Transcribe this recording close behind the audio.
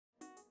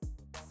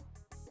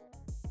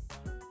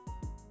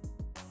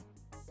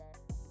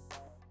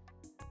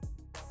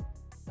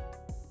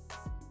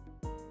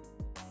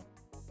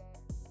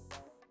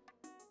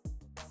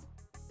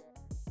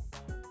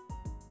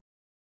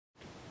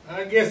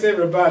I guess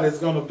everybody's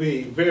going to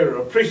be very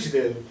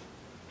appreciative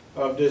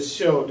of this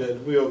show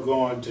that we are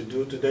going to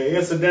do today.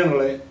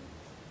 Incidentally,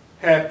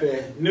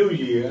 Happy New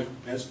Year.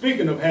 And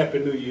speaking of Happy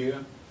New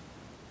Year,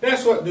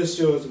 that's what this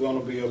show is going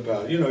to be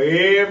about. You know,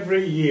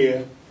 every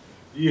year,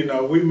 you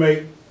know, we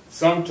make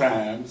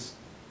sometimes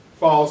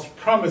false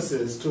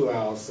promises to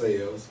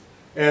ourselves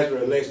as it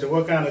relates to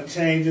what kind of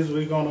changes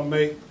we're going to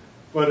make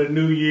for the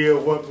new year,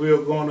 what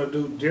we're going to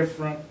do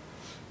different,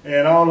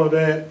 and all of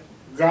that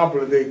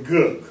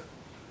gobbledygook.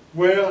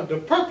 Well, the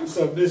purpose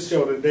of this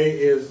show today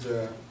is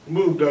to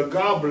move the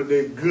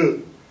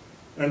gobbledygook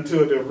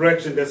into a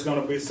direction that's going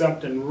to be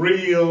something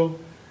real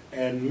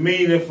and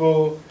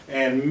meaningful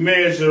and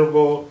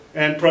measurable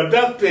and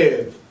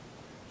productive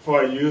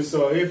for you.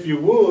 So if you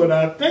would,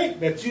 I think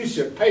that you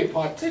should pay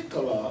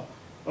particular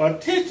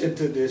attention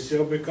to this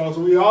show, because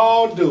we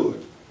all do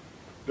it.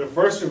 The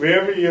first of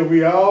every year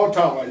we all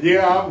talk about,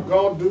 yeah, I'm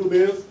going to do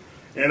this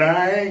and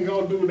I ain't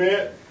going to do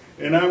that,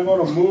 and I'm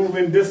going to move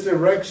in this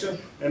direction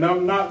and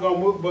I'm not going to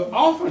move. But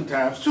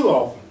oftentimes, too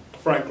often,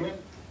 frankly,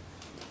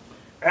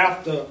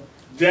 after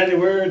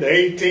January the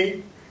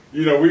 18th,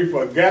 you know, we've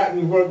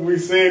forgotten what we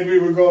said we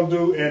were going to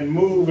do and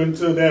move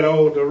into that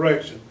old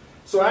direction.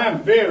 So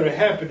I'm very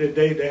happy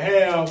today to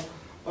have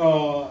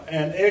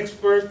an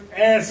expert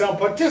and some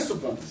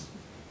participants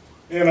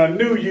in a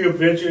New Year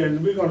venture,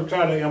 and we're going to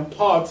try to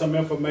impart some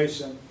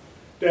information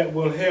that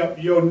will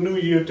help your New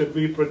Year to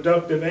be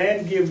productive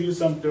and give you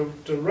some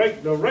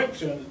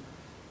direction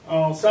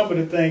on some of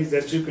the things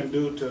that you can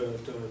do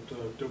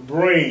to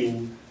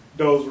bring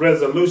those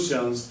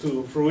resolutions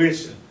to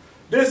fruition.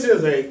 This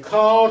is a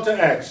call to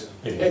action.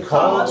 A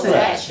call to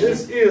action.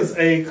 This is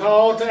a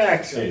call to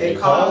action. A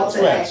call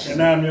to action.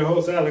 And I'm your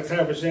host, Alex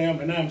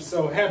Habersham, and I'm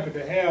so happy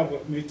to have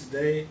with me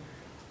today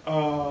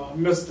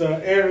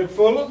Mr. Eric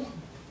Fuller.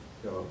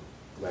 Hello.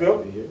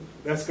 Phil?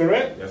 That's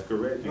correct? That's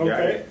correct. You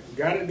okay,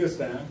 got it this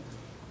time.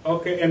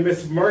 Okay, and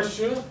Miss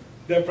Mercia,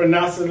 they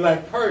pronounce it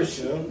like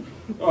Persia,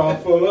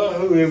 Fuller,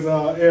 who is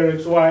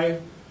Eric's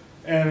wife.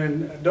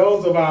 And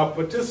those of our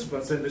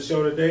participants in the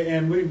show today,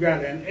 and we've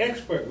got an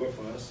expert with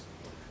us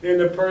in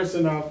the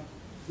person of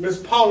Miss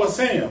Paula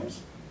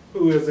Sims,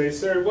 who is a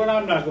surgeon. Well,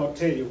 I'm not going to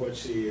tell you what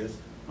she is.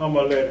 I'm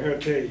going to let her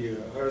tell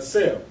you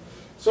herself.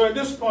 So at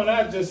this point,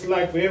 I'd just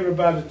like for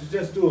everybody to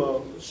just do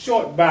a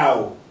short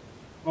bio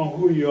on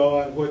who you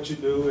are and what you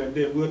do, and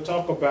then we'll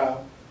talk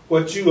about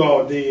what you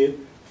all did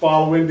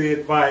following the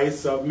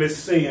advice of Miss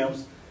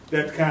Sims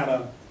that kind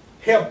of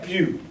helped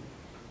you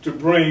to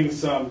bring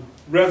some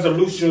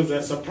resolutions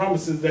and some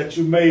promises that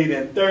you made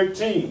in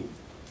 13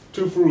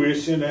 to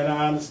fruition, and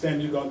I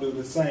understand you're going to do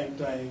the same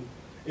thing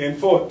in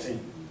 14.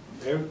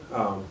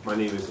 My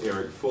name is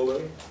Eric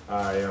Fuller.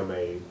 I am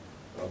a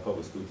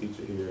public school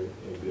teacher here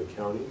in Bibb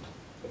County.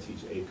 I teach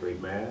 8th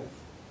grade math,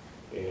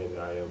 and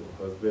I am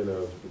a husband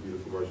of the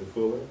beautiful Mercia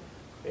Fuller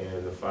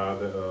and the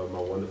father of my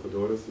wonderful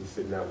daughters who's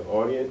sitting out in the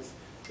audience,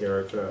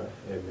 Erica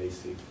and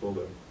Macy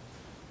Fuller.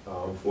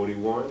 I'm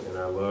 41, and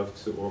I love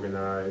to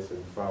organize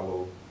and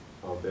follow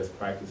best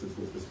practices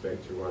with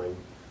respect to running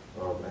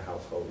a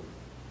household.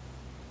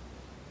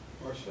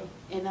 Marcia?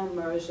 And I'm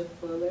Mercia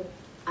Fuller.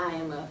 I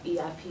am an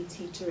EIP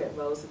teacher at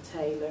Rosa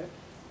Taylor.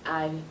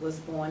 I was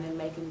born in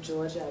Macon,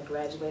 Georgia. I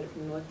graduated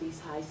from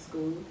Northeast High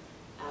School.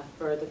 I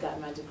further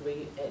got my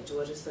degree at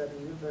Georgia Southern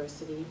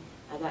University.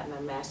 I got my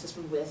master's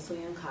from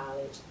Wesleyan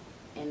College,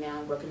 and now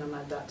I'm working on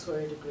my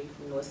doctoral degree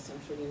from North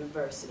Central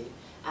University.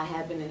 I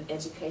have been in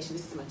education.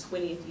 This is my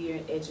 20th year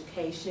in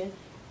education,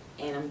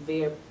 and I'm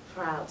very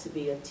proud to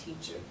be a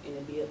teacher in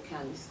the Bibb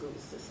County school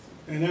system.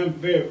 And I'm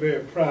very,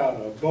 very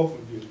proud of both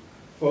of you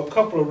for a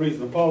couple of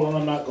reasons. Paula,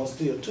 I'm not going to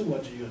steal too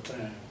much of your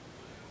time,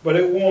 but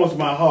it warms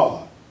my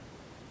heart,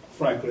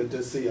 frankly,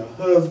 to see a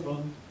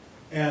husband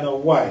and a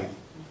wife,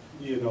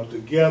 you know,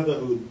 together,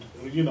 who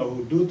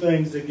do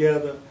things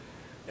together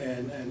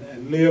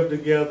and live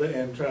together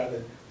and try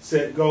to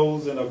set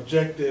goals and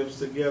objectives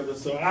together.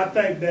 So I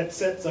think that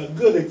sets a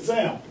good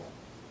example,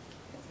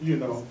 you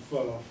know,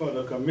 for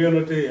the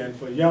community and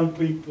for young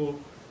people,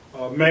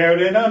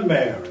 married and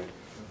unmarried,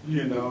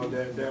 you know,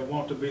 that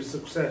want to be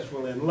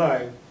successful in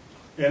life.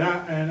 And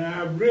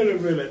I really,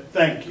 really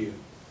thank you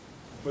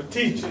for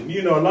teaching.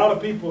 You know, a lot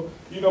of people,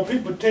 you know,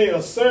 people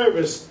tell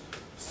service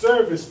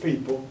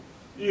people,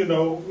 you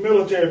know,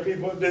 military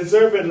people,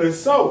 deservedly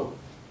so,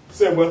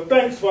 say, well,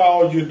 thanks for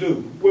all you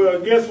do. Well,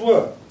 guess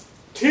what?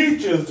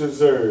 Teachers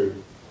deserve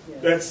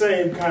that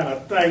same kind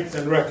of thanks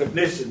and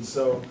recognition.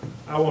 So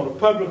I want to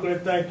publicly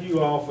thank you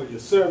all for your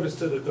service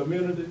to the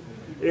community.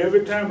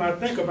 Every time I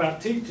think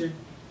about teaching,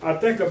 I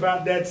think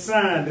about that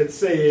sign that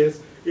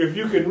says, if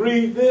you can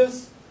read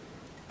this,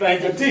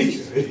 thank a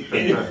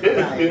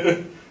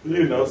teacher.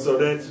 You know, so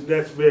that's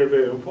very,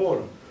 very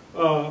important.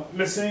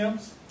 Ms.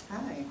 Sims?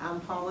 Hi, I'm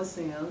Paula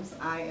Sims.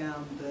 I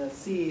am the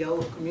CEO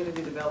of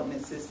Community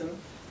Development System,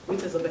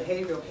 which is a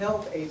behavioral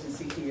health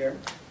agency here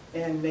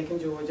in Macon,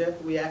 Georgia.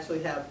 We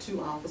actually have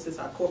 2 offices.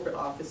 Our corporate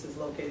office is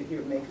located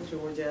here in Macon,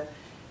 Georgia,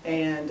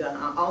 and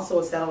also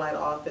a satellite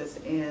office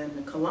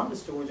in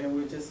Columbus, Georgia, and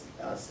we're just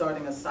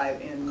starting a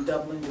site in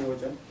Dublin,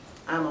 Georgia.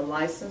 I'm a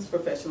licensed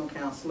professional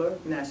counselor,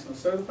 national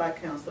certified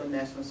counselor,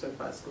 national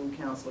certified school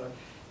counselor,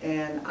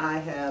 and I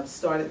have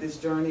started this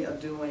journey of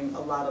doing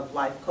a lot of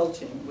life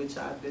coaching, which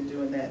I've been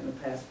doing that in the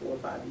past 4 or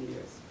 5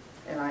 years.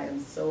 And I am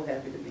so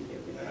happy to be here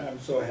with you. I'm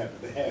so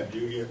happy to have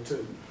you here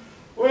too.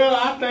 Well,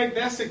 I think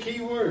that's the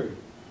key word,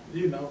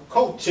 you know,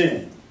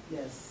 coaching.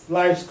 Yes.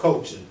 Life's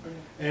coaching.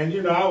 And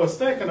you know, I was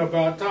thinking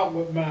about talking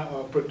with my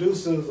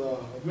producers,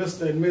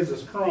 Mr. and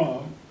Mrs.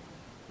 Crum,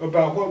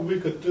 about what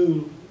we could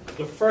do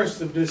the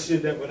first of this year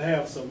that would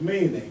have some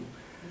meaning.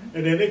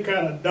 And then it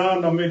kind of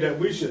dawned on me that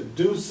we should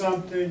do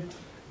something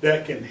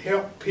that can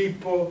help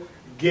people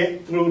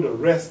get through the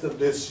rest of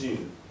this year.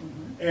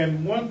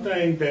 And one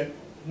thing that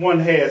one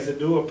has to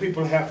do, or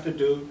people have to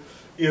do,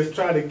 is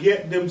try to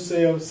get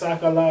themselves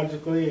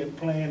psychologically and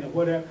plan or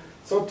whatever.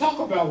 So talk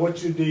about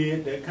what you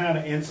did that kind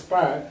of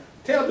inspired.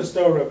 Tell the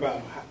story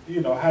about,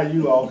 you know, how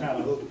you all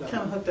kind of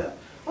hooked up.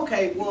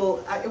 Okay,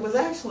 well, it was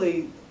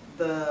actually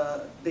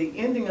the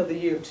ending of the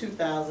year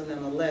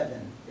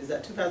 2011. Is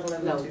that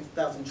 2011 or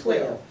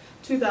 2012?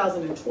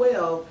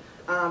 2012.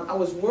 I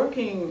was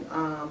working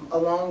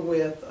along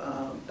with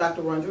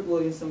Dr. Rondrick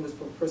Williamson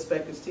with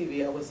Perspectives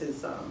TV. I was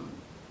his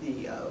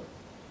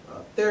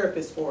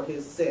therapist for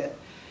his set.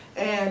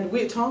 And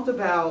we had talked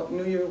about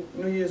New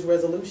Year's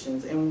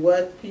resolutions and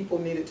what people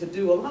needed to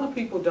do. A lot of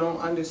people don't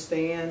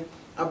understand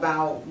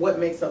about what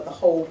makes up the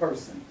whole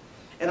person.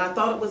 And I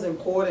thought it was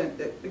important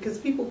that, because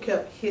people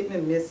kept hitting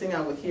and missing,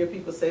 I would hear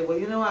people say, well,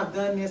 you know, I've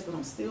done this, but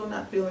I'm still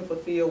not feeling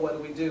fulfilled. What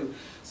do we do?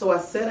 So I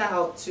set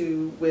out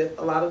to, with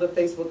a lot of the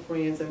Facebook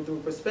friends and through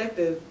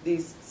Perspective,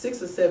 these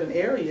 6 or 7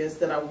 areas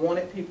that I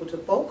wanted people to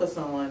focus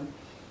on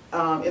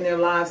in their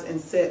lives and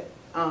set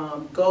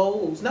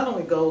goals, not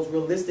only goals,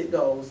 realistic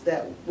goals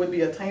that would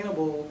be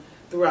attainable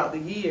throughout the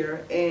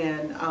year.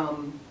 And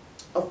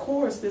of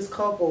course, this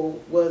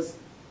couple was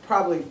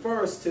probably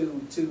first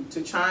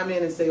to chime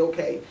in and say,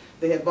 okay,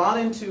 they had bought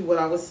into what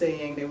I was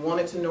saying. They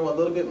wanted to know a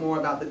little bit more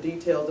about the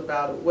details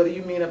about it. What do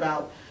you mean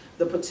about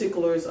the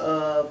particulars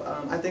of,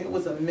 I think it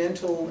was a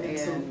mental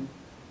and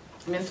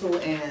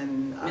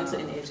education.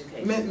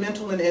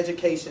 Mental and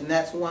education,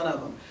 that's one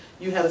of them.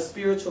 You had a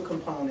spiritual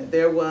component.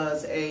 There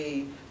was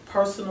a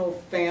personal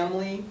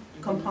family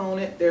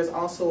component. There's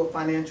also a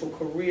financial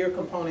career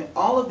component.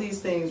 All of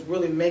these things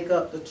really make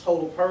up the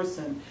total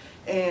person.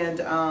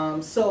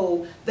 And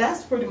so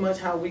that's pretty much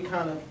how we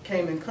kind of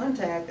came in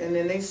contact. And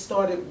then they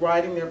started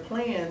writing their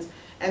plans.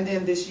 And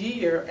then this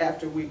year,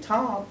 after we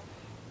talked,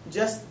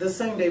 just the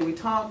same day we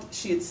talked,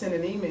 she had sent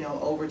an email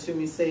over to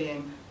me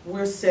saying,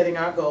 we're setting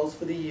our goals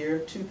for the year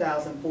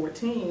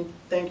 2014.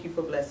 Thank you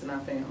for blessing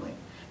our family.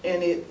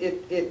 And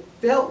it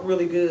felt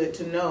really good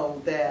to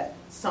know that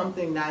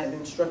something that I had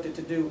instructed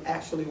to do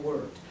actually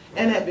worked.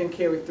 And had been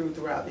carried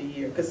throughout the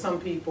year. Because some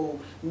people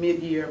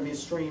mid-year,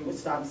 midstream would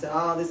stop and say,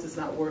 oh, this is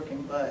not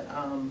working. But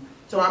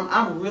so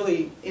I'm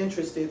really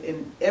interested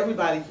in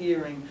everybody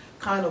hearing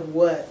kind of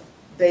what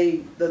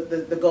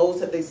the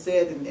goals that they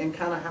set and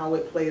kind of how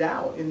it played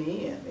out in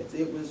the end.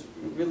 It was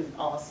really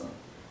awesome.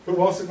 Who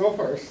wants to go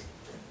first?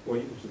 Well,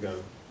 you can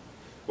go.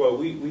 Well,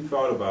 we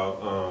thought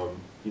about,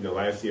 you know,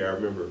 last year I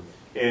remember,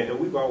 and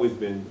we've always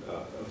been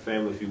a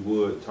family, if you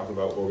would, talking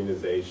about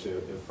organization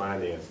and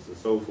finances and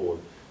so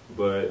forth.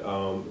 But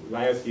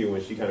last year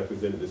when she kind of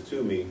presented this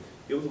to me,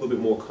 it was a little bit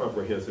more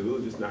comprehensive. It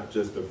was just not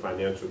just the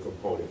financial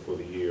component for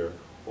the year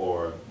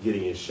or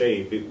getting in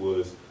shape. It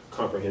was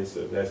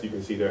comprehensive. As you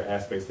can see, there are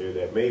aspects there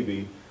that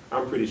maybe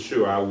I'm pretty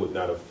sure I would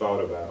not have thought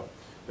about.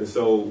 And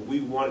so we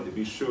wanted to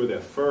be sure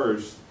that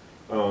first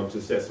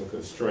to set some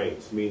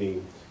constraints,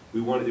 meaning we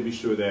wanted to be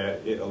sure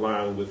that it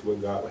aligned with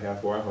what God would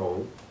have for our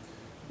home.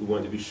 We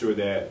wanted to be sure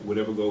that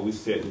whatever goal we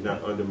set did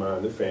not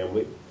undermine the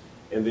family.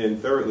 And then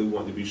thirdly, we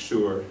wanted to be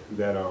sure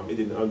that it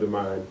didn't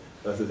undermine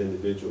us as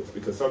individuals.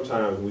 Because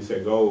sometimes when we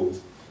set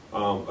goals,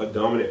 a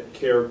dominant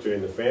character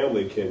in the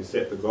family can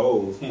set the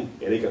goals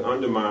and it can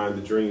undermine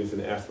the dreams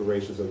and the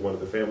aspirations of one of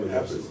the family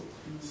members. Absolutely.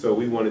 So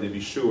we wanted to be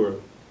sure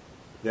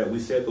that we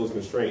set those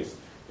constraints.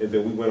 And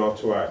then we went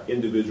off to our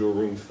individual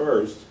rooms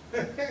first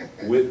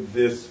with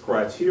this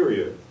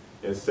criteria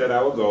and set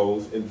our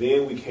goals. And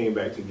then we came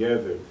back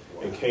together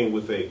and came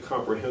with a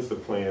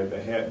comprehensive plan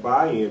that had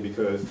buy-in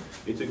because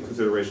it took into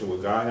consideration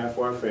what God had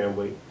for our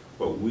family,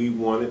 what we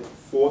wanted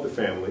for the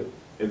family,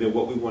 and then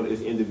what we wanted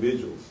as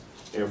individuals.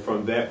 And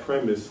from that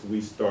premise,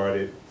 we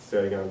started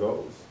setting our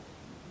goals.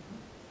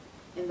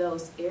 And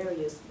those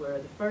areas were,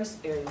 the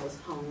first area was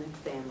home and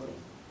family.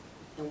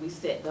 And we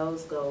set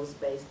those goals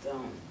based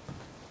on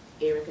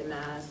Eric and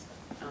I's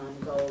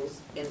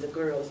goals and the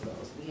girls'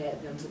 goals. We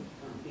had them to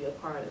be a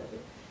part of it.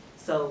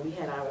 So we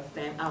had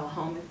our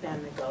home and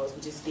family goals.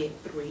 We just did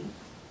 3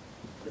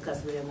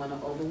 because we didn't want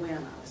to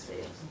overwhelm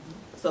ourselves.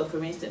 So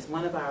for instance,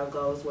 one of our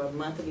goals were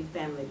monthly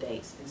family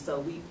dates. And so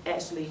we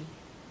actually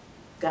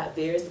got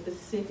very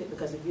specific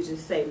because if you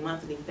just say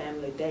monthly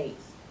family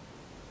dates,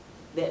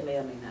 that may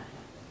or may not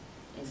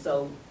happen. And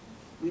so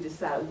we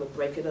decided we would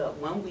break it up.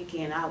 One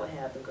weekend I would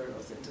have the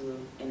girls and do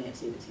an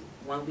activity.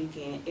 One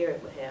weekend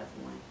Eric would have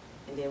one.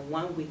 And then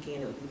one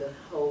weekend it would be the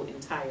whole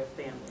entire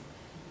family.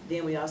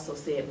 Then we also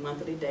set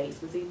monthly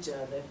dates with each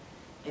other.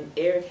 And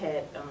Eric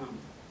had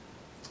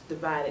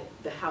divided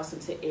the house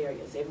into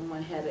areas.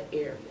 Everyone had an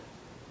area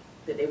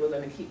that they were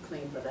going to keep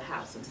clean for the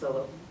house. And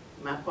so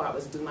my part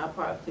was do my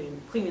part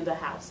cleaning the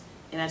house.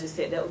 And I just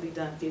said that would be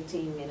done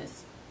 15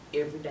 minutes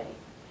every day,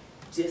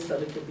 just so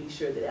we could be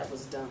sure that that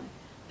was done.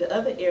 The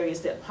other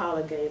areas that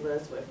Paula gave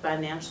us were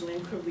financial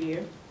and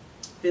career,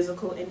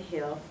 physical and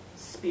health,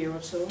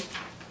 spiritual,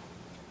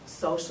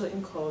 social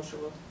and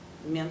cultural,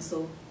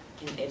 mental,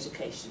 and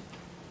education.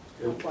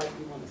 How far do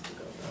you want us to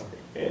go about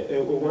that?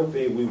 And one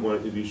thing we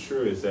wanted to be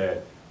sure is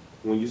that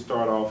when you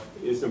start off,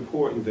 it's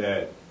important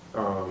that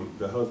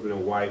the husband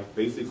and wife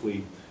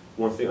basically,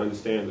 once they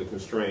understand the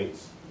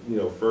constraints, you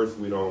know, first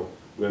we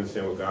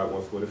understand what God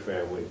wants for the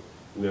family.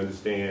 We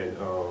understand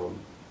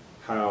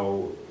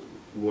how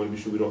we want to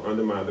be sure we don't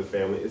undermine the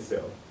family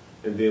itself.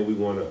 And then we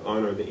want to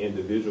honor the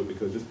individual,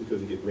 because just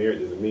because you get married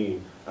doesn't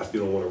mean I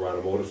still don't want to ride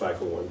a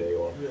motorcycle one day,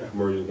 or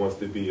Murray wants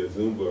to be a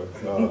Zumba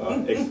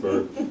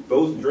expert.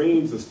 Those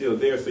dreams are still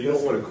there, so you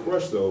don't want to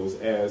crush those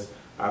as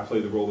I play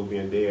the role of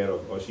being dad,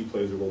 or she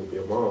plays the role of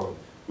being mom.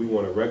 We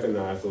want to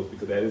recognize those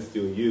because that is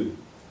still you.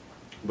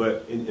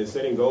 But in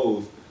setting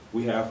goals,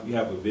 you have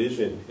a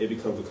vision. It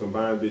becomes a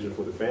combined vision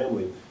for the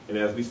family. And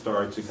as we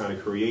start to kind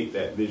of create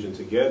that vision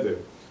together,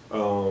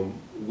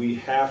 we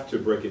have to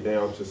break it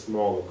down to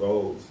smaller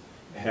goals.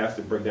 It has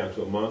to break down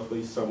to a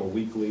monthly, some are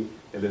weekly,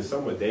 and then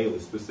some are daily,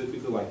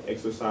 specifically like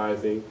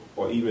exercising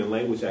or even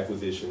language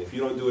acquisition. If you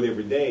don't do it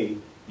every day,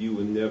 you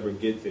will never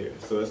get there.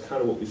 So that's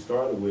kind of what we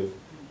started with.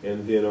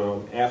 And then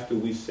after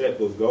we set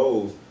those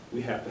goals,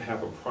 we have to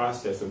have a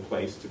process in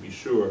place to be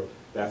sure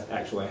that's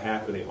actually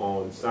happening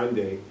on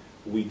Sunday.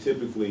 We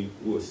typically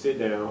will sit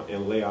down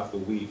and lay out the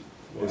week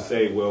and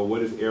say, well,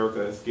 what is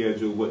Erica's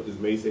schedule? What does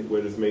Mace,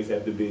 where does Mace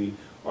have to be?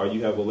 Or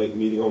you have a late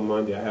meeting on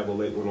Monday, I have a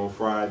late one on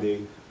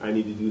Friday, I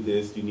need to do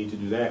this, you need to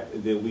do that.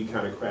 And then we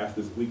kind of craft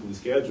this weekly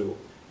schedule,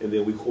 and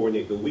then we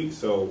coordinate the week,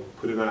 so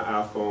put in our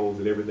iPhones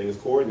and everything is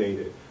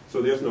coordinated.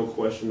 So there's no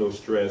question, no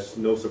stress,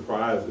 no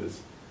surprises,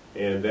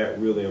 and that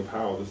really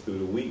empowers us through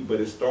the week.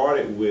 But it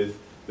started with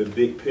the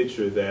big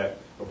picture that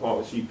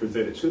Paula, she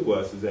presented to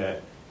us, is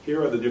that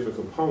here are the different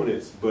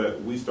components,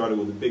 but we started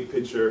with the big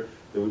picture,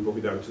 then we broke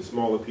it down into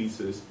smaller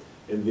pieces,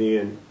 and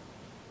then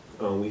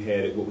we had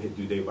it what we had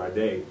to do day by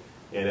day.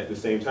 And at the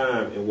same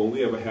time, and when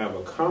we ever have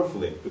a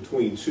conflict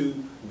between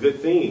two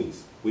good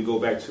things, we go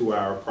back to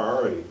our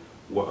priority.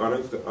 What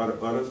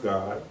honors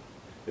God,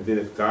 and then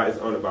if God is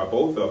honored by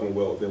both of them,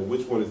 well, then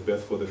which one is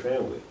best for the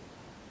family?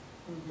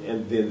 Mm-hmm.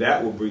 And then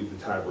that will break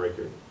the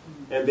tiebreaker.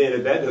 Mm-hmm. And then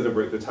if that doesn't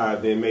break the tie,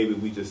 then maybe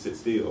we just sit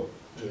still.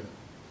 Yeah.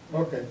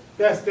 Okay,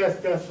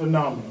 that's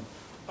phenomenal.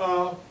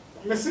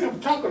 Ms. Sim,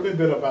 talk a little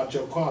bit about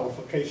your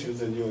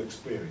qualifications and your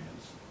experience.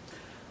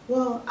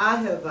 Well, I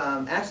have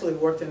actually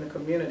worked in the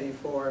community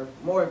for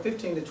more than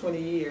 15 to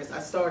 20 years. I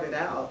started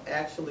out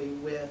actually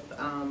with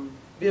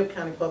Bibb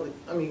County Department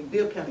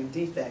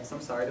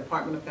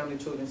of Family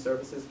and Children's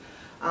Services.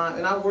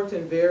 And I worked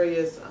in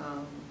various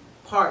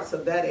parts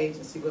of that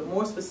agency, but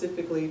more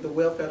specifically the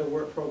Welfare to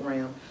Work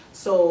program.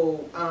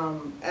 So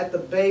at the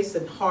base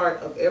and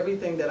heart of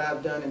everything that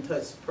I've done and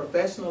touched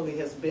professionally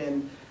it's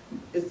been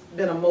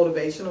a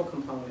motivational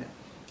component.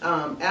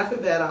 After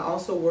that, I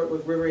also worked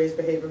with River Age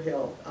Behavioral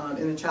Health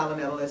in the Child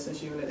and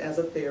Adolescence Unit as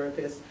a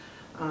therapist.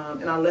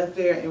 And I left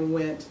there and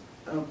went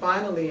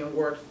finally and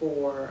worked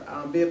for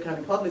Bibb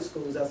County Public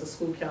Schools as a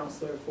school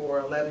counselor for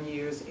 11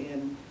 years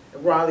in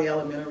Raleigh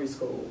Elementary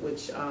School,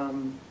 which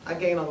I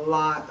gained a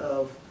lot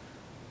of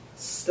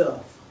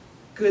stuff,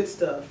 good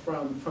stuff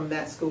from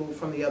that school,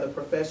 from the other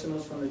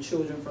professionals, from the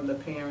children, from the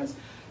parents.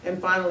 And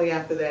finally,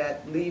 after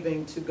that,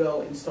 leaving to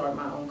go and start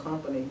my own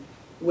company,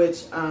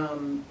 which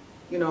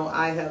you know,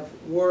 I have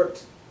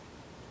worked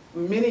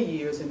many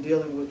years in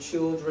dealing with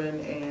children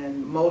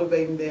and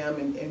motivating them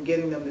and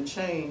getting them to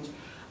change.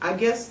 I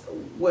guess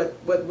what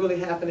really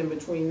happened in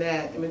between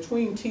that, in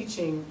between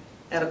teaching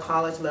at a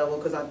college level,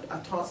 because I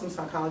taught some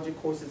psychology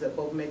courses at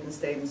both Macon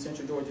State and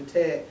Central Georgia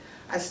Tech,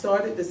 I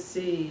started to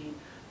see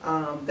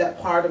that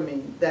part of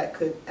me that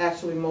could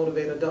actually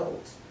motivate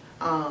adults.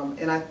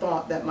 And I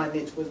thought that my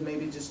niche was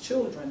maybe just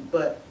children,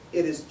 but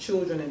it is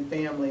children and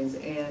families.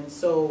 And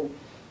so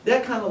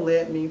that kind of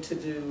led me to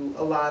do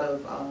a lot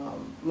of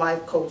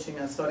life coaching.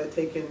 I started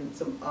taking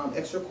some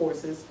extra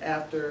courses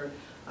after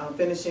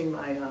finishing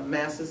my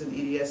master's in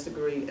EDS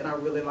degree, and I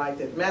really liked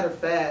it. Matter of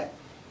fact,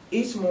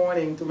 each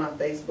morning through my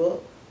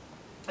Facebook,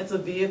 it's a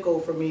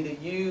vehicle for me to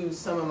use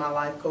some of my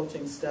life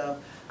coaching stuff.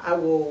 I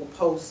will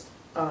post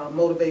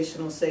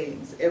motivational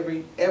sayings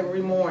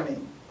every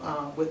morning,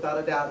 without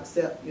a doubt,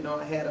 except, you know,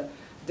 I had a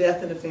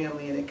death in the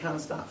family and it kind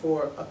of stopped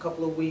for a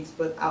couple of weeks,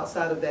 but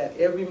outside of that,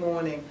 every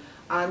morning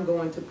I'm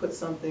going to put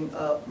something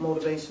up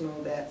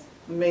motivational that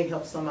may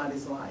help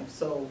somebody's life.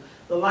 So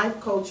the life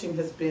coaching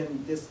has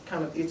been just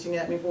kind of itching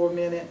at me for a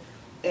minute,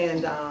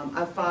 and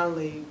I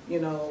finally, you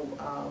know,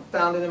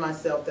 found it in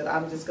myself that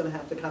I'm just going to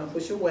have to kind of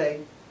push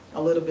away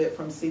a little bit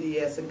from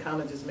CDS and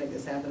kind of just make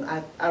this happen.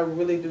 I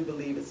really do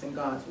believe it's in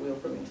God's will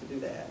for me to do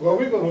that. Well,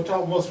 we're going to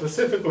talk more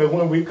specifically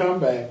when we come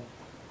back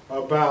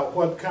about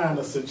what kind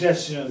of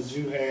suggestions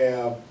you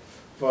have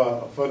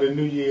for the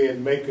new year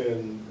and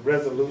making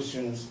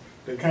resolutions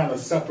to kind of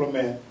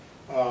supplement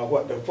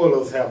what the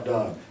Fullers have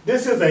done.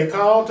 This is a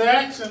call to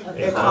action.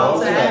 A call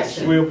to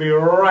action. We'll be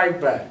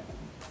right back.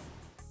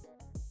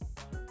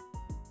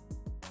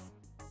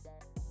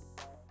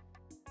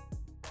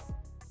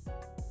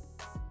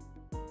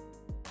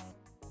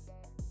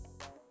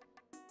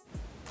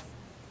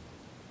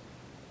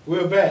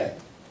 We're back,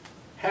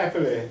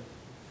 happily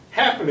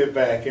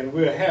back, and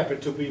we're happy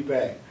to be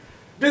back.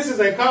 This is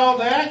a call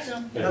to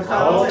action. A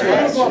call to We're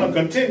action. going to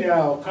continue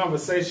our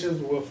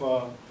conversations with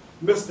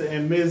Mr.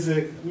 and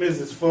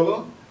Mrs.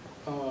 Fuller,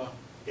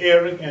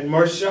 Eric and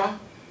Mersha,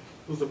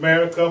 who's a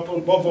married couple,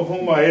 both of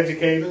whom are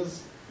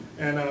educators.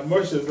 And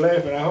Mersha's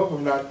laughing. I hope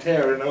I'm not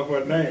tearing up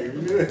her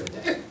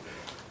name.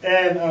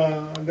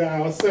 And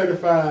our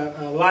certified,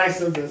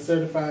 licensed and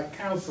certified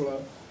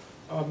counselor,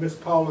 Ms.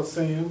 Paula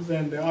Sims.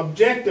 And the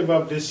objective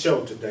of this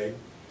show today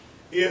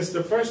is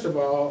to, first of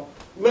all,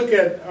 look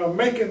at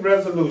making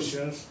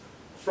resolutions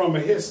from a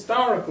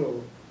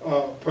historical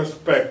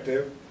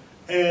perspective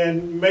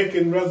and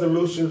making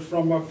resolutions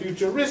from a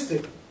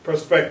futuristic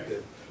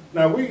perspective.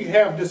 Now, we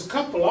have this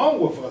couple on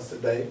with us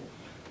today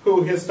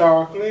who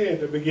historically,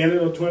 at the beginning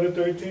of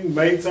 2013,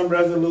 made some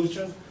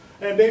resolutions,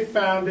 and they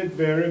found it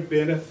very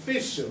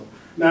beneficial.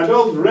 Now,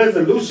 those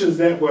resolutions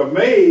that were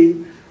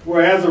made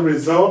were as a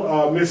result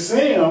of Ms.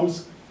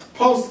 Sims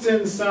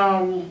posting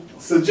some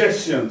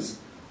suggestions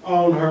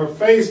on her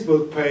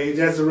Facebook page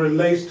as it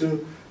relates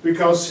to,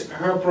 because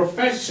her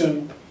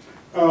profession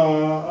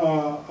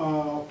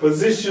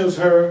positions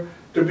her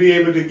to be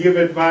able to give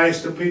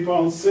advice to people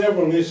on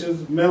several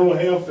issues, mental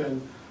health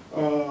and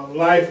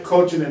life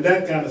coaching and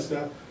that kind of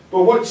stuff.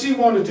 But what she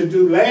wanted to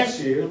do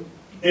last year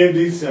in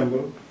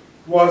December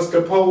was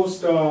to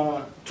post,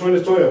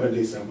 2012 in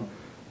December,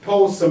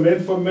 post some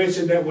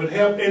information that would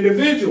help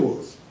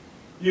individuals,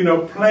 you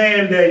know,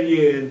 plan their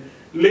year and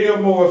live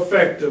more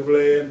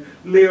effectively and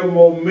live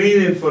more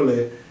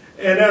meaningfully.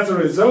 And as a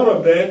result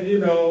of that, you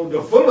know,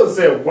 the Fullers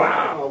said,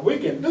 wow, we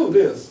can do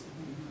this.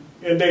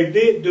 And they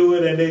did do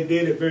it, and they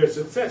did it very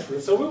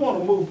successfully. So we want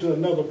to move to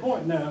another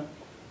point now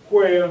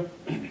where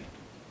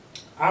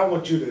I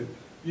want you to,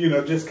 you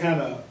know, just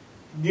kind of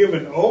give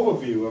an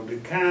overview of the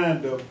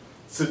kind of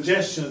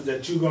suggestions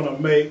that you're going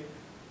to make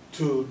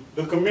to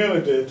the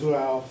community, to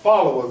our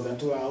followers and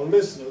to our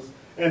listeners,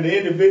 and the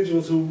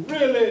individuals who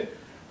really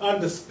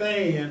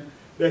understand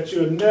that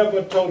you're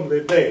never totally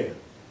there.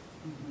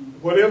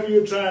 Whatever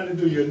you're trying to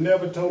do, you're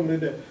never totally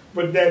there.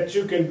 But that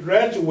you can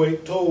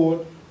graduate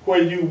toward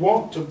where you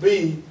want to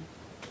be,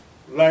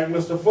 like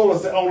Mr. Fuller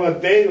said, on a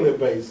daily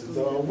basis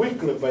or a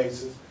weekly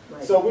basis.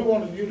 Right. So we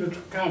wanted you to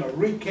kind of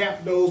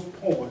recap those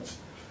points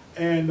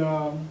and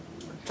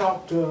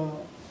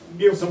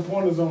give some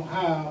pointers on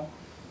how,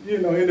 you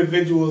know,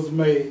 individuals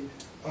may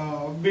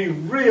be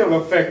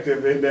real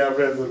effective in their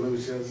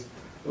resolutions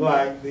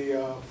like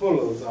the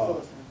Fullers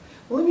are.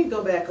 Well, let me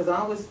go back, because I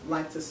always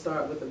like to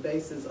start with the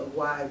basis of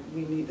why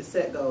we need to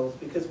set goals,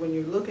 because when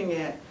you're looking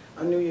at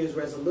a New Year's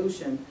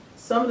resolution,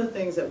 some of the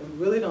things that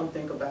we really don't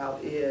think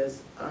about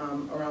is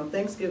around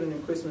Thanksgiving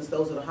and Christmas,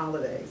 those are the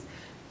holidays.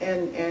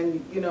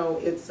 And you know,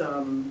 it's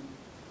kind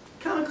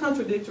of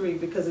contradictory,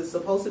 because it's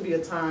supposed to be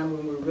a time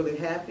when we're really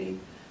happy.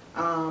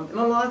 And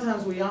a lot of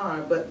times we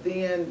are, but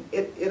then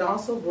it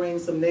also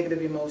brings some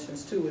negative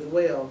emotions too as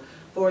well.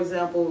 For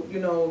example, you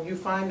know, you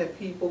find that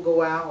people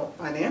go out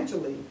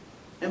financially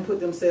and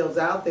put themselves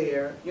out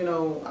there, you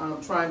know,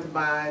 trying to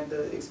buy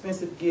the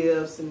expensive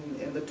gifts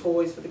and the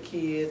toys for the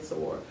kids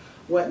or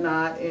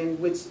whatnot, and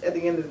which at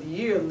the end of the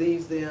year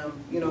leaves them,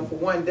 you know, for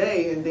one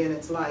day, and then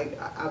it's like,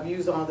 I've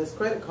used all this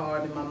credit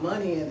card and my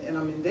money and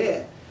I'm in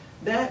debt.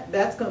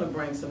 That's going to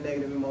bring some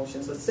negative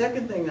emotions. The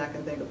second thing I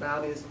can think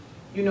about is,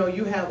 you know,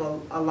 you have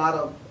a lot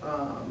of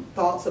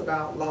thoughts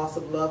about loss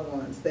of loved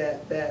ones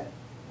that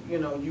you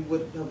know, you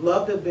would have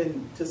loved to have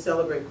been to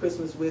celebrate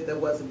Christmas with that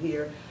wasn't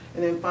here.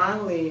 And then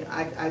finally,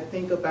 I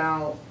think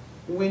about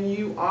when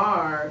you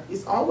are,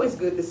 it's always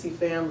good to see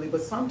family,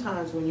 but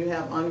sometimes when you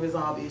have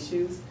unresolved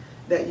issues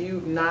that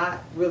you've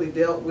not really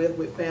dealt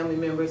with family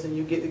members, and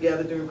you get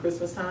together during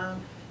Christmas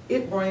time,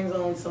 it brings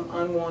on some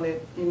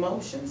unwanted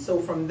emotions. So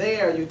from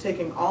there, you're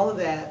taking all of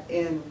that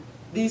and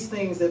these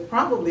things that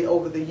probably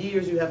over the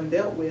years you haven't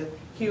dealt with,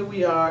 here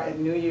we are at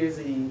New Year's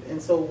Eve,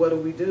 and so what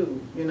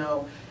do? You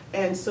know?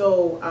 And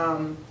so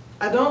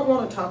I don't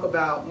want to talk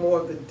about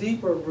more of the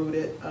deeper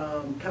rooted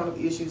kind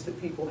of issues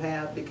that people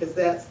have, because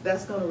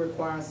that's going to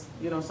require,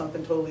 you know,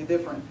 something totally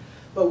different.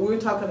 But we're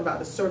talking about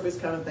the surface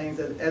kind of things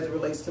as it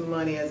relates to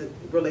money, as it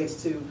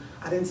relates to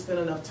I didn't spend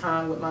enough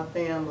time with my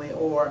family,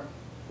 or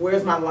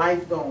where's my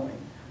life going.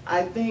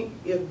 I think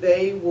if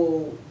they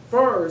will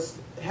first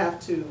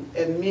have to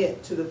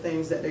admit to the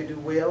things that they do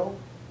well,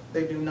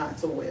 they do not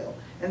so well.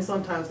 And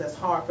sometimes that's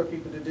hard for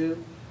people to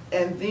do.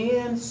 And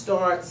then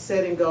start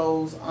setting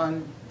goals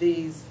on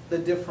the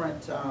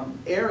different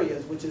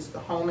areas, which is the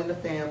home and the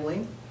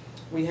family.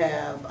 We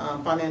have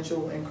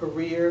financial and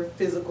career,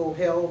 physical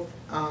health,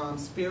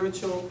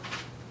 spiritual.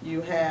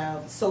 You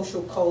have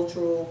social,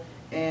 cultural,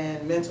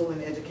 and mental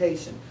and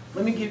education.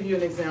 Let me give you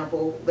an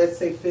example. Let's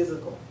say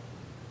physical.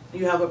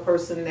 You have a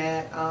person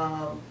that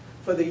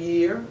for the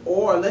year,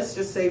 or let's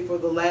just say for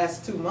the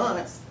last 2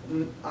 months,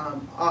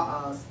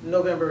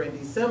 November and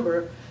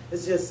December,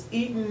 is just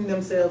eating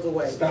themselves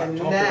away.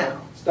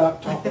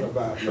 Stop talking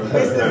about me.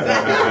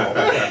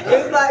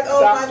 It's like, oh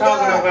Stop my talking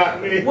God,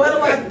 about me. what do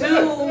I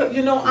do?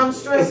 You know, I'm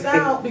stressed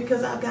out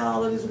because I've got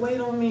all of this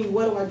weight on me.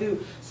 What do I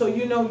do? So,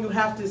 you know, you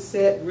have to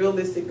set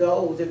realistic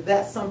goals. If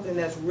that's something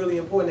that's really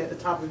important at the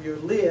top of your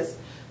list,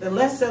 then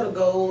let's set a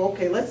goal.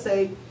 Okay, let's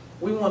say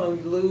we want to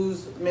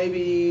lose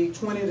maybe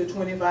 20 to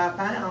 25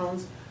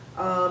 pounds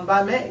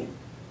by May.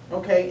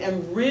 Okay,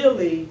 and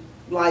really,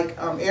 like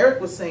Eric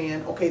was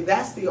saying, okay,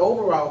 that's the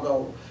overall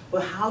goal.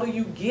 But how do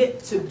you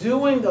get to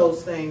doing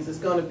those things is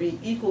going to be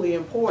equally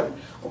important.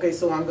 Okay,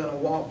 so I'm going to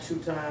walk 2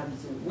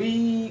 times a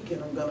week,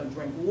 and I'm going to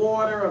drink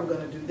water, I'm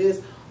going to do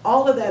this.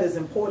 All of that is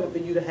important for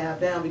you to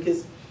have down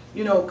because,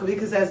 you know,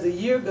 because as the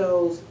year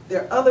goes,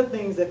 there are other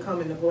things that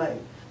come into play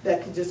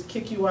that could just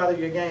kick you out of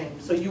your game.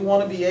 So you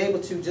want to be able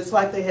to, just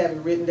like they have it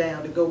written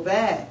down, to go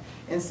back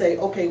and say,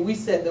 okay, we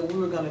said that we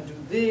were going to do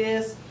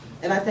this.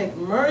 And I think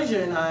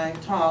Merja and I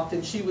talked,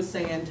 and she was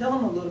saying, tell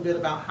them a little bit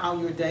about how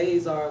your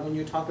days are when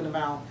you're talking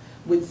about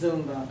with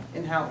Zumba,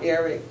 and how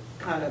Eric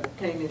kind of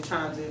came and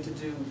chimes in to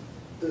do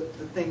the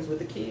things with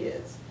the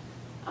kids.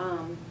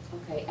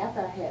 Okay,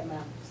 after I had my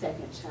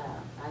second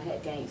child, I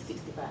had gained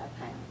 65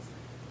 pounds.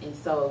 And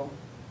so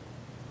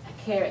I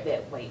carried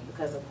that weight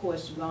because, of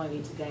course, you only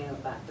need to gain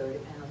about 30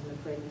 pounds in a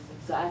pregnancy.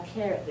 So I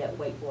carried that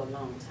weight for a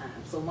long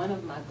time. So one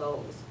of my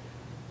goals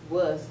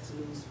was to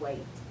lose weight.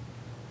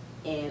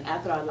 And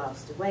after I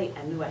lost the weight,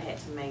 I knew I had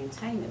to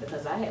maintain it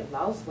because I had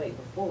lost weight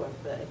before,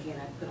 but again,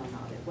 I put on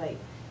all that weight.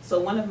 So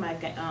one of my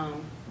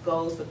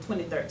goals for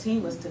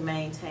 2013 was to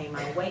maintain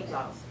my weight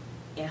loss.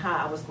 And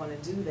how I was going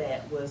to do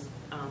that was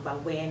by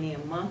weighing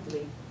in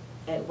monthly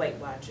at Weight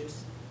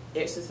Watchers,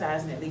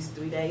 exercising at least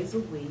 3 days a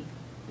week,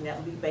 and that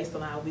would be based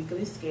on our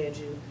weekly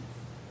schedule.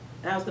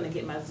 And I was going to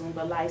get my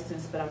Zumba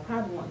license, but I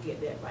probably won't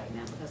get that right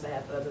now because I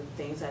have other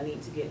things I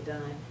need to get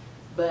done.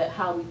 But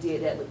how we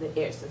did that with the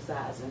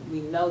exercising, we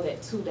know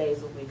that 2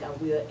 days a week I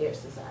will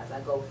exercise. I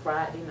go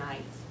Friday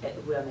nights at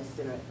the Wellness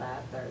Center at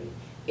 5:30.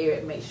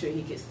 Eric makes sure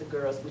he gets the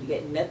girls. We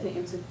let nothing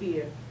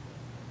interfere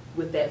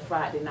with that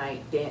Friday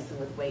night dancing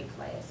with weight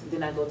class. And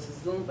then I go to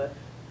Zumba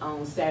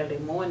on Saturday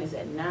mornings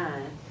at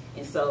 9.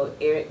 And so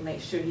Eric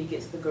makes sure he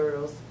gets the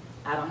girls.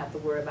 I don't have to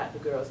worry about the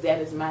girls.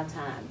 That is my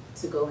time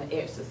to go and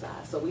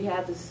exercise. So we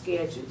have the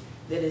schedule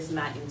that is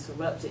not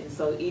interrupted. And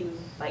so even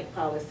like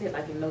Paula said,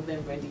 like in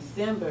November and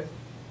December,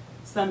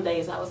 some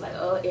days I was like,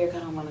 oh, Eric, I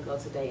don't want to go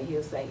today. And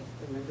he'll say,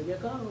 remember your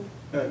goal.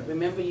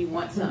 Remember you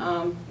want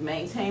to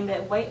maintain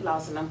that weight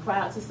loss. And I'm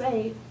proud to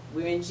say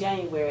we're in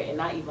January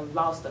and I even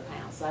lost a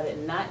pound. So I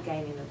did not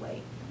gain any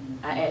weight.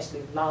 I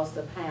actually lost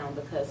a pound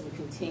because we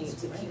continue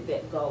to keep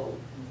that goal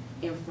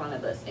in front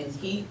of us. And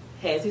he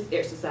has his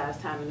exercise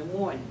time in the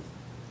mornings,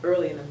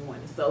 early in the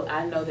morning. So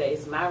I know that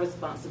it's my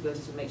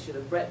responsibility to make sure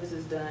the breakfast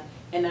is done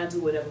and I do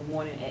whatever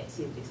morning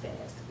activities that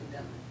has to be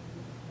done.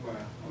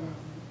 Wow.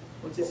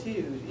 Which is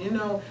huge, you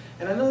know.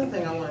 And another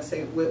thing I want to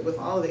say with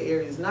all of the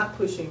areas, not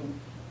pushing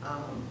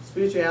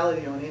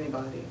spirituality on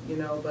anybody, you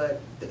know,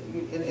 but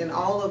in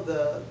all of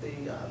the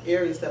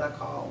areas that I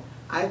call,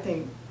 I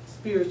think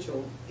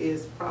spiritual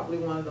is probably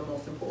one of the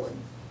most important.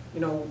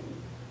 You know,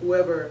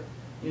 whoever,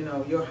 you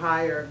know, your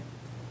higher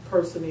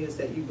person is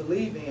that you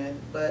believe in,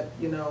 but,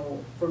 you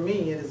know, for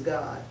me it is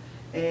God.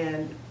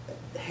 And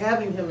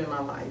having him in my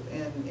life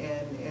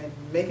and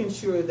making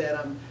sure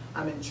that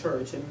I'm in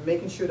church and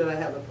making sure that I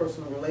have a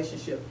personal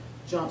relationship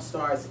jump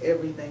starts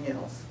everything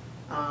else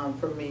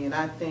for me. And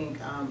I think,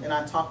 and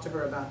I talked to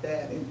her about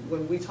that, and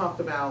when we talked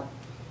about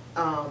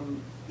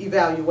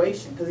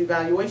evaluation, because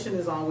evaluation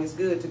is always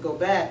good to go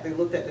back. They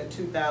looked at the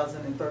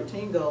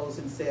 2013 goals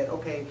and said,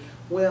 okay,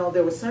 well,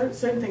 there were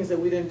certain things that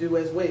we didn't do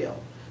as well.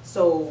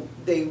 So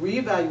they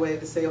reevaluated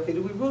to say, okay,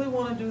 do we really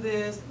want to do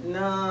this?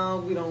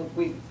 No, we don't.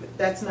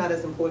 That's not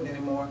as important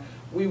anymore.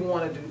 We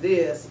want to do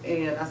this.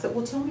 And I said,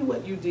 well, tell me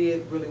what you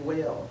did really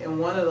well. And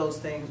one of those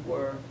things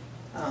were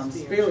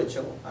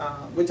spiritual,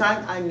 which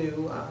I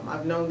knew.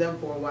 I've known them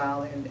for a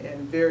while, and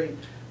very,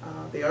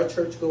 they are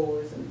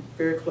churchgoers and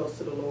very close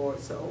to the Lord.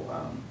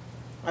 So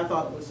I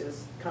thought it was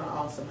just kind of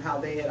awesome how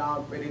they had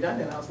already done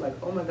it. And I was like,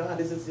 oh my God,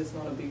 this is just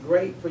going to be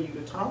great for you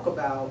to talk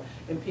about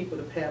and people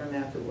to pattern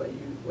after what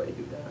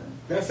you've done.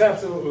 That's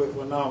absolutely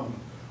phenomenal.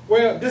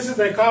 Well, this is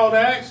a call to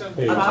action.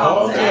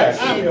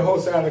 I'm your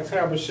host, Alex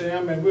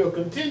Habersham, and we're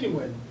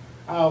continuing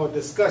our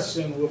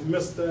discussion with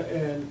Mr.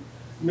 and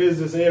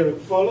Mrs.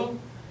 Eric Fuller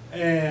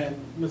and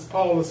Ms.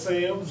 Paula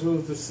Sims,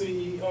 who's the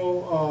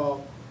CEO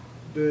of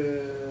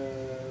the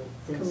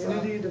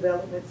Community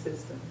Development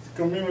System.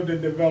 Community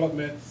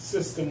Development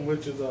System,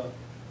 which is a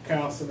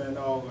counseling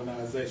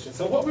organization.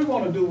 So what we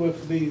want to do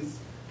with these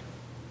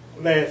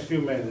last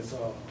few minutes,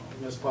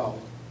 Ms. Paula,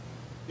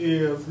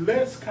 is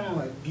let's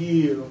kind of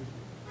give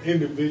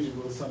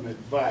individuals some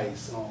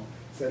advice on,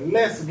 so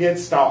let's get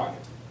started.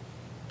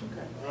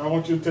 I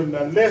want you to tell them,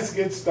 now let's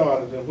get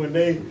started. And when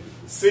they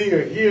see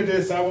or hear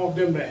this, I want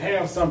them to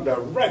have some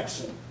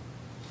direction.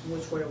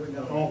 Which way we're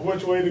going. On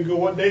which way to go,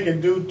 what they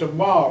can do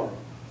tomorrow,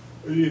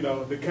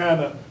 to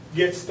kind of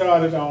get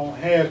started on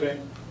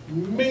having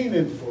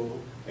meaningful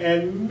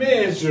and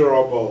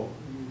measurable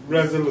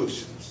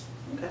resolutions.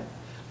 Okay.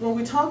 Well,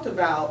 we talked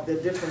about the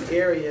different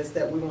areas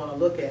that we want to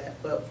look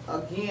at, but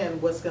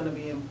again, what's going to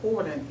be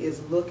important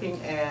is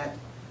looking at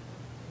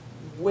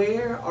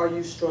where are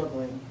you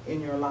struggling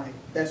in your life.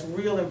 That's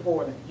real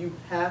important. You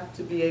have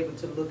to be able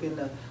to look in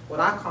what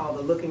I call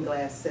the looking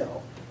glass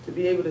self, to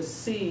be able to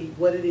see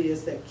what it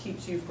is that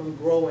keeps you from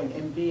growing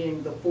and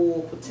being the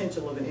full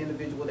potential of an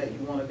individual that you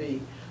want to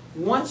be.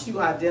 Once you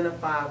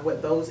identify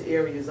what those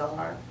areas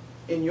are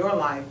in your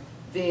life,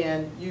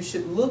 then you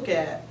should look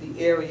at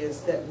the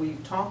areas that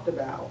we've talked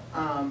about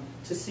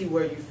to see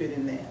where you fit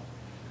in that.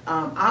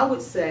 I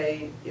would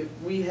say if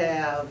we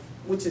have,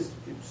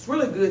 it's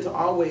really good to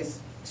always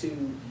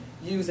to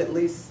use at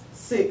least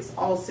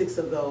all six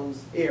of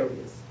those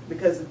areas,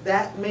 because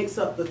that makes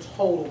up the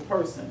total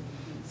person.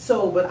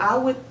 So, but I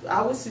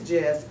would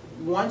suggest,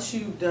 once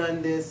you've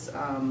done this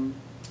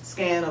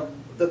scan of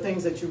the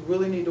things that you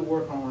really need to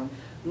work on,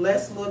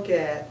 let's look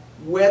at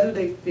whether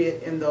they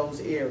fit in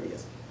those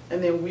areas.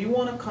 And then we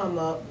want to come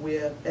up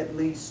with at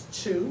least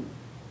 2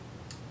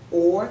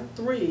 or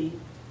 3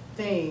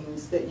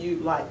 things that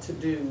you'd like to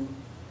do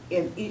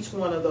in each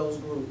one of those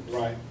groups.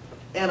 Right.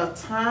 And a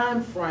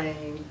time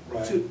frame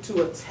right.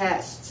 to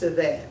attach to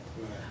that.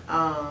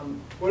 Right.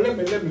 Well, let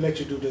me let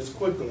you do this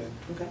quickly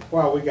okay.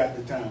 while we got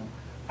the time.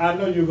 I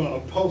know you're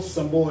going to post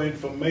some more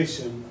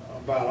information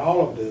about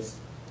all of this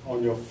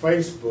on your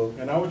Facebook,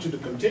 and I want you to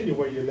continue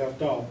where you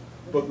left off.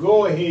 But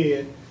go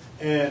ahead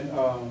and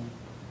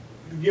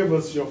give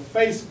us your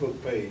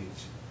Facebook page.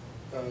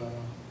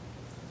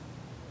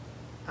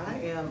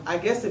 I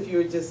guess if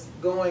you're just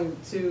going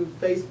to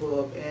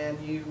Facebook and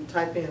you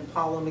type in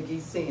Paula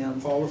McGee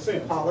Sims. Paula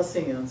Sims. Paula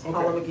Sims. Okay.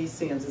 Paula McGee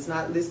Sims. It's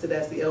not listed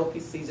as the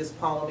LPC, just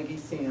Paula McGee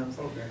Sims.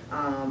 Okay.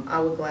 I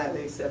would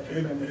gladly accept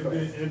your friend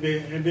request.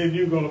 And then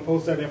you're going to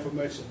post that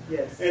information.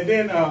 Yes. And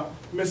then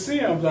Ms.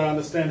 Sims, I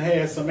understand,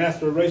 has some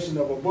aspiration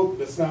of a book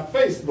that's not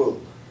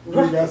Facebook.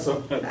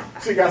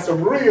 She got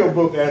some real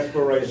book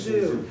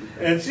aspirations.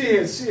 And she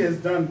has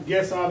done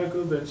guest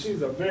articles, and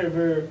she's a very,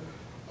 very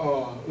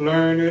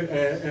learned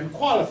and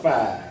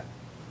qualified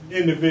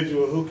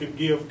individual who can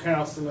give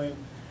counseling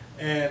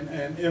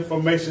and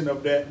information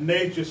of that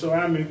nature. So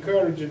I'm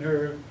encouraging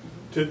her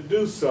to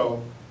do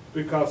so,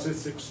 because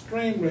it's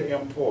extremely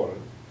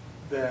important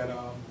that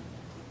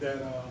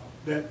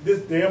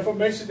the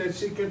information that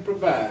she can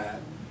provide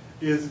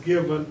is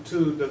given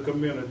to the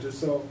community.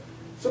 So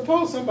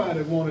suppose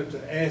somebody wanted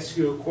to ask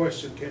you a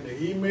question, can they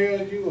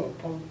email you or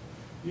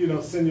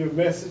send you a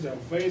message on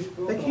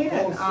Facebook? They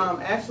can.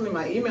 Actually,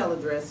 my email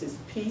address is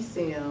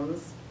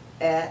psims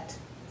at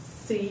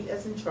C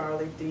as in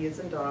Charlie, D as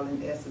in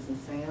darling, S as in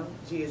Sam,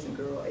 G as in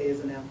girl, A as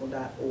in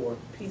apple.org.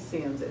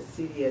 psims at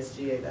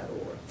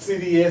cdsga.org.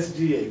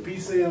 CDSGA.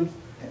 psims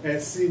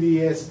at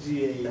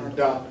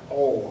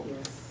cdsga.org.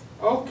 Yes.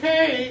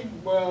 Okay.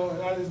 Well,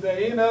 is there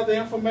any other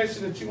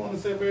information that you want to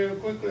say very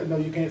quickly? No,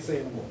 you can't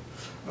say anymore.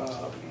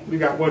 We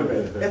got 1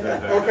 minute.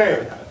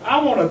 Okay.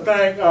 I want to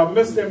thank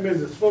Mr. and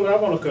Mrs. Fuller. I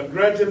want to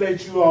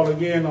congratulate you all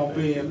again on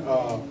being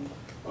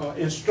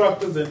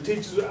instructors and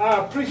teachers.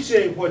 I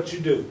appreciate what you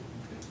do.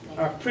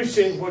 I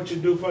appreciate what you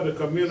do for the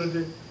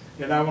community,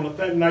 and I want to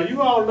thank. Now,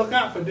 you all look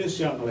out for this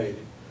young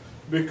lady,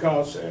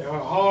 because her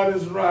heart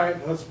is right,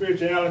 her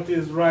spirituality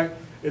is right,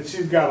 and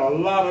she's got a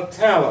lot of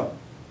talent,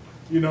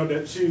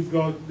 that she's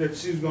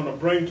going to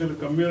bring to the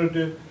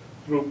community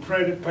through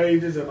printed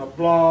pages and a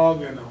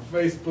blog and on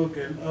Facebook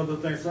and other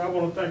things. So I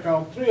want to thank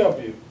all 3 of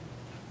you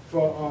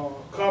for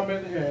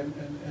coming and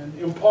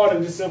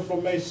imparting this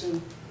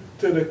information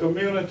to the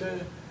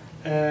community.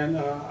 And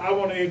I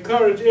want to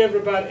encourage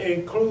everybody,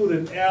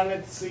 including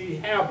Alex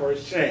C.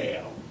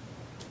 Habersham,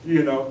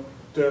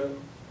 to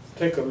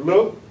take a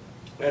look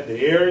at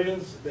the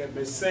areas that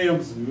Ms.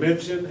 Sims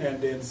mentioned, and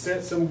then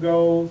set some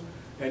goals,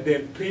 and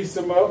then piece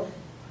them up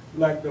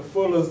like the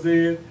Fullers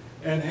did,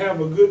 and have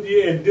a good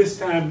year. And this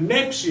time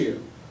next year,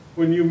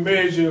 when you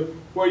measure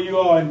where you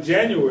are in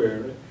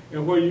January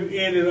and where you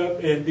ended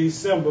up in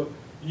December,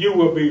 you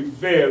will be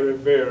very,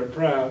 very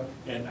proud,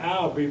 and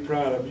I'll be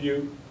proud of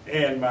you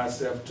and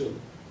myself too.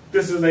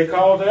 This is a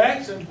call to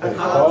action. A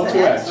call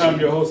to action. I'm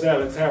your host,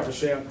 Alex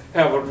Habersham.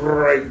 Have a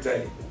great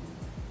day.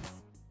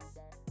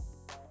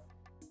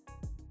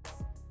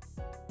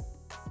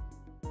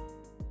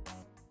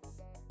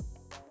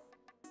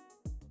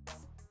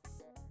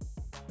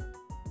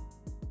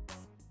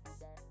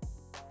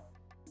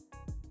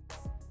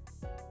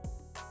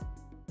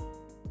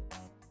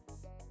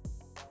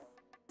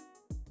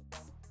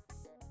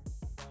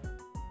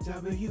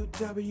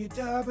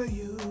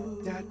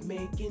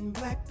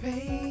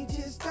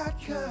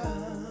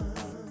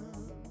 www.makingblackpages.com